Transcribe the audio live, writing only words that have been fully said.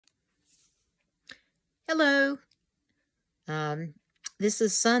Hello. Um, this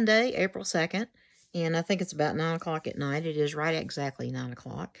is Sunday, April 2nd, and I think it's about 9 o'clock at night. It is right exactly 9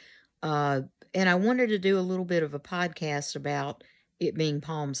 o'clock. And I wanted to do a little bit of a podcast about it being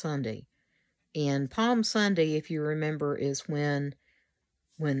Palm Sunday. And Palm Sunday, if you remember, is when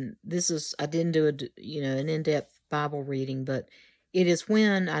I didn't do an in-depth Bible reading, but it is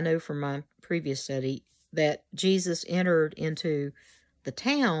when, I know from my previous study, that Jesus entered into the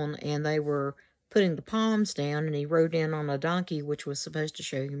town and they were putting the palms down, and he rode in on a donkey, which was supposed to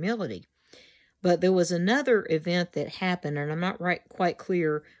show humility. But there was another event that happened, and I'm not quite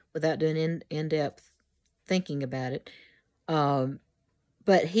clear without doing in-depth thinking about it.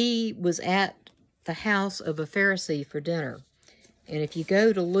 But he was at the house of a Pharisee for dinner. And if you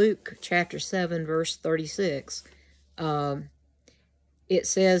go to Luke chapter 7, verse 36, it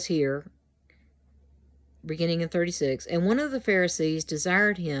says here, beginning in 36, and one of the Pharisees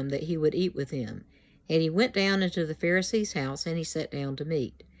desired him that he would eat with him. And he went down into the Pharisee's house, and he sat down to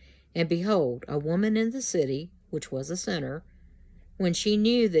meat. And behold, a woman in the city, which was a sinner, when she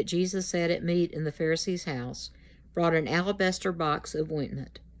knew that Jesus sat at meat in the Pharisee's house, brought an alabaster box of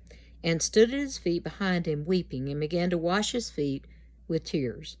ointment, and stood at his feet behind him, weeping, and began to wash his feet with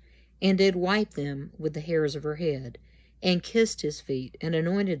tears, and did wipe them with the hairs of her head, and kissed his feet, and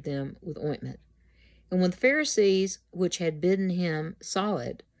anointed them with ointment. And when the Pharisees which had bidden him saw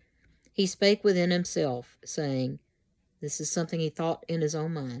it, he spake within himself, saying, this is something he thought in his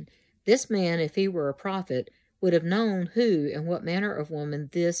own mind, this man, if he were a prophet, would have known who and what manner of woman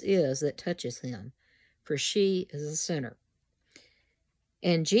this is that toucheth him, for she is a sinner.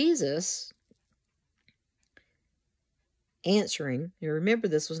 And Jesus, answering, and remember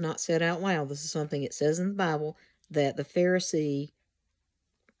this was not said out loud, this is something it says in the Bible that the Pharisee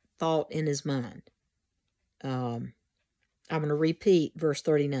thought in his mind. I'm going to repeat verse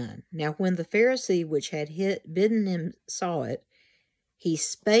 39. Now when the Pharisee which had bidden him saw it, he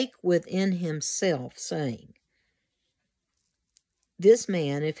spake within himself, saying, this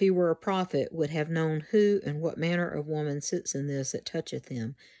man, if he were a prophet, would have known who and what manner of woman sits in this that toucheth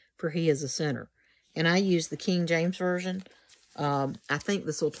him, for he is a sinner. And I use the King James Version. I think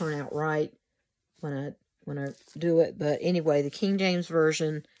this will turn out right when I do it. But anyway, the King James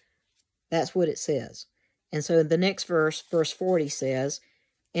Version, that's what it says. And so the next verse, verse 40 says,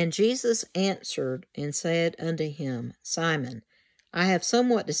 and Jesus answered and said unto him, Simon, I have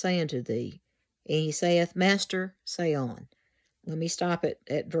somewhat to say unto thee. And he saith, Master, say on. Let me stop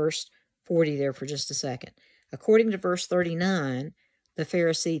at verse 40 there for just a second. According to verse 39, the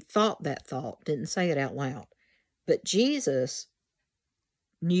Pharisee thought that thought, didn't say it out loud. But Jesus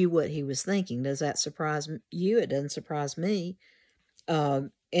knew what he was thinking. Does that surprise you? It doesn't surprise me.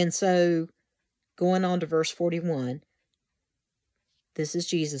 And so, going on to verse 41, this is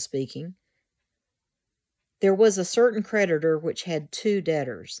Jesus speaking. There was a certain creditor which had 2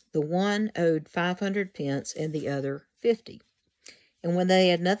 debtors. The one owed 500 pence and the other 50. And when they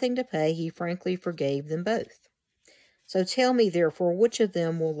had nothing to pay, he frankly forgave them both. So tell me, therefore, which of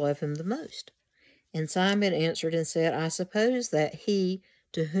them will love him the most? And Simon answered and said, I suppose that he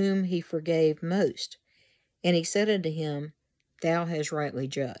to whom he forgave most. And he said unto him, thou hast rightly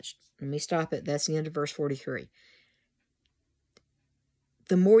judged. Let me stop it. That's the end of verse 43.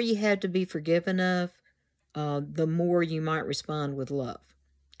 The more you have to be forgiven of, the more you might respond with love.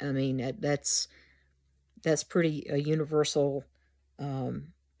 I mean, that's pretty a universal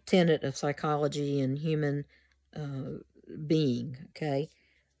tenet of psychology and human being, okay?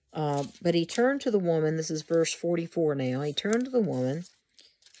 But he turned to the woman, this is verse 44 now, he turned to the woman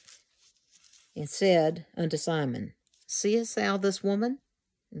and said unto Simon, seest thou this woman?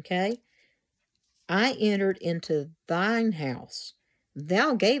 Okay? I entered into thine house.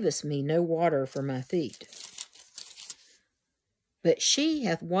 Thou gavest me no water for my feet. But she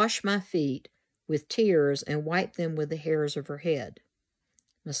hath washed my feet with tears and wiped them with the hairs of her head.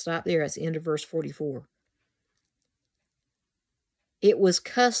 I'm going to stop there. That's the end of verse 44. It was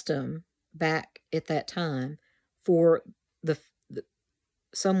custom back at that time for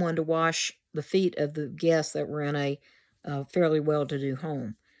someone to wash the feet of the guests that were in a fairly well-to-do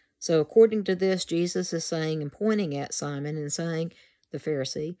home. So according to this, Jesus is saying and pointing at Simon and saying, the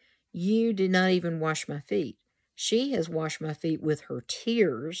Pharisee, you did not even wash my feet. She has washed my feet with her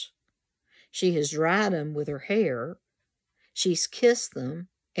tears. She has dried them with her hair. She's kissed them,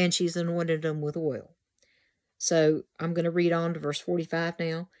 and she's anointed them with oil. So I'm going to read on to verse 45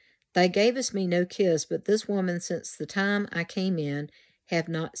 now. Thou gavest me no kiss, but this woman, since the time I came in, have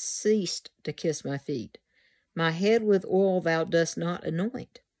not ceased to kiss my feet. My head with oil thou dost not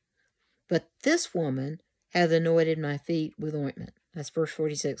anoint. But this woman hath anointed my feet with ointment. That's verse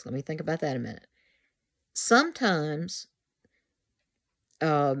 46. Let me think about that a minute. sometimes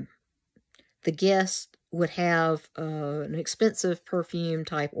the guest would have an expensive perfume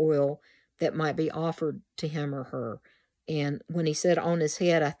type oil that might be offered to him or her. And when he said on his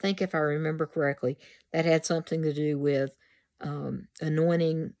head, I think if I remember correctly, that had something to do with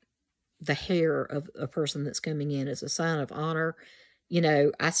anointing the hair of a person that's coming in as a sign of honor. You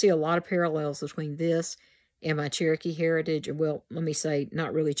know, I see a lot of parallels between this and my Cherokee heritage. Well, let me say,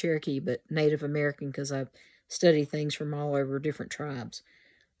 not really Cherokee, but Native American, because I've studied things from all over different tribes.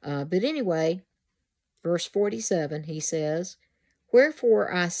 But anyway, verse 47, he says,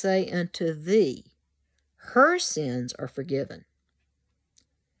 "Wherefore I say unto thee, her sins are forgiven.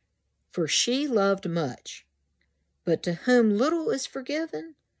 For she loved much, but to whom little is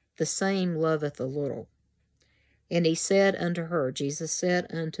forgiven, the same loveth a little. And he said unto her," Jesus said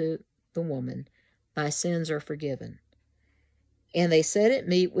unto the woman, "Thy sins are forgiven." And they sat at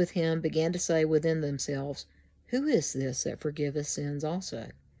meat with him, began to say within themselves, Who is this that forgiveth sins also?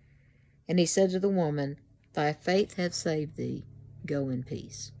 And he said to the woman, Thy faith hath saved thee, go in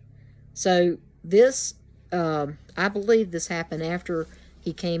peace. So this, I believe this happened after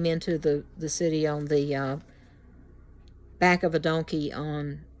he came into the city on the back of a donkey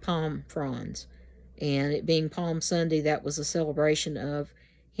on palm fronds. And it being Palm Sunday, that was a celebration of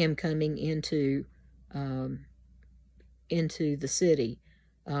him coming into the city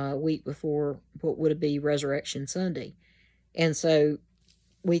a week before what would be Resurrection Sunday. And so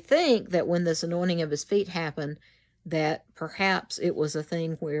we think that when this anointing of his feet happened, that perhaps it was a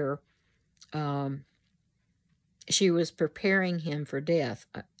thing where she was preparing him for death.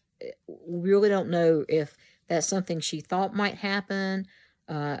 We really don't know if that's something she thought might happen.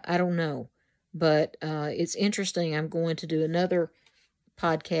 I don't know. But it's interesting. I'm going to do another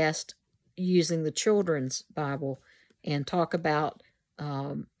podcast using the children's Bible and talk about,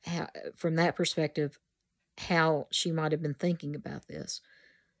 how, from that perspective, how she might have been thinking about this.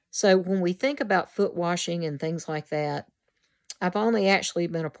 So when we think about foot washing and things like that, I've only actually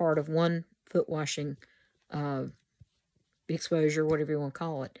been a part of one foot washing exposure, whatever you want to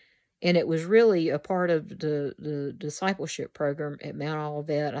call it. And it was really a part of the discipleship program at Mount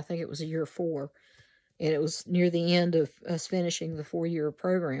Olivet. I think it was year 4. And it was near the end of us finishing the 4-year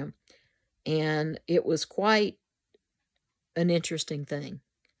program. And it was quite an interesting thing.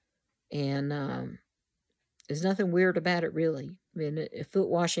 And there's nothing weird about it, really. I mean, foot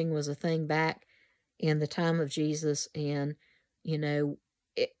washing was a thing back in the time of Jesus. And, you know,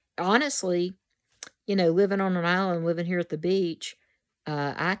 honestly, you know, living on an island, living here at the beach,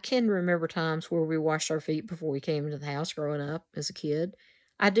 I can remember times where we washed our feet before we came into the house growing up as a kid.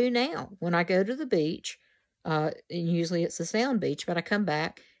 I do now. When I go to the beach, and usually it's a sound beach, but I come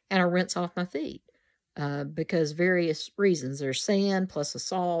back and I rinse off my feet because various reasons. There's sand plus the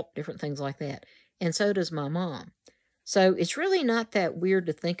salt, different things like that. And so does my mom. So it's really not that weird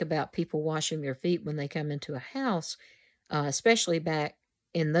to think about people washing their feet when they come into a house, especially back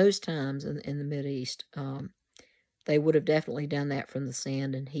in those times in the Mideast. They would have definitely done that from the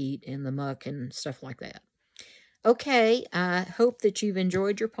sand and heat and the muck and stuff like that. Okay, I hope that you've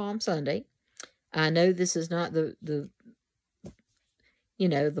enjoyed your Palm Sunday. I know this is not the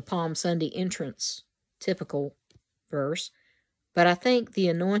Palm Sunday entrance typical verse, but I think the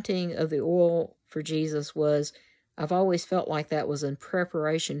anointing of the oil for Jesus was, I've always felt like that was in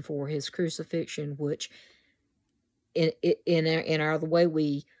preparation for his crucifixion, which in the way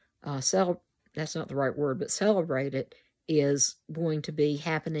we celebrate, that's not the right word, but celebrate it, is going to be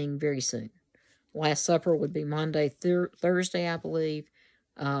happening very soon. Last Supper would be Monday, Thursday, I believe.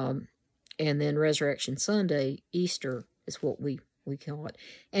 And then Resurrection Sunday, Easter, is what we call it.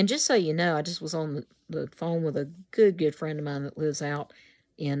 And just so you know, I just was on the phone with a good friend of mine that lives out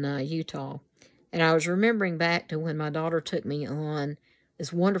in Utah. And I was remembering back to when my daughter took me on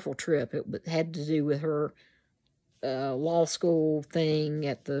this wonderful trip. It had to do with her law school thing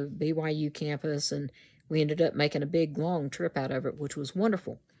at the BYU campus. And we ended up making a big, long trip out of it, which was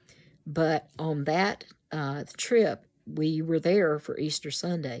wonderful. But on that trip, we were there for Easter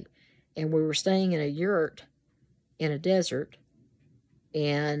Sunday, and we were staying in a yurt in a desert,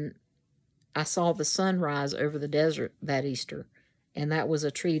 and I saw the sunrise over the desert that Easter, and that was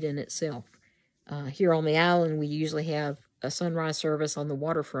a treat in itself. Here on the island, we usually have a sunrise service on the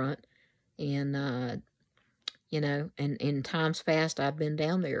waterfront, and, and in times past, I've been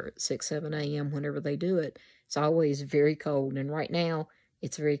down there at 6, 7 a.m. whenever they do it. It's always very cold, and right now,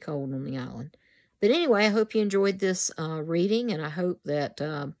 it's very cold on the island. But anyway, I hope you enjoyed this reading, and I hope that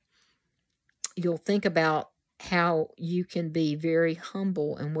you'll think about how you can be very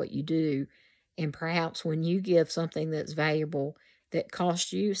humble in what you do. And perhaps when you give something that's valuable, that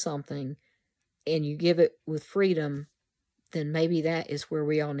costs you something, and you give it with freedom, then maybe that is where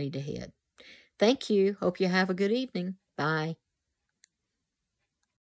we all need to head. Thank you. Hope you have a good evening. Bye.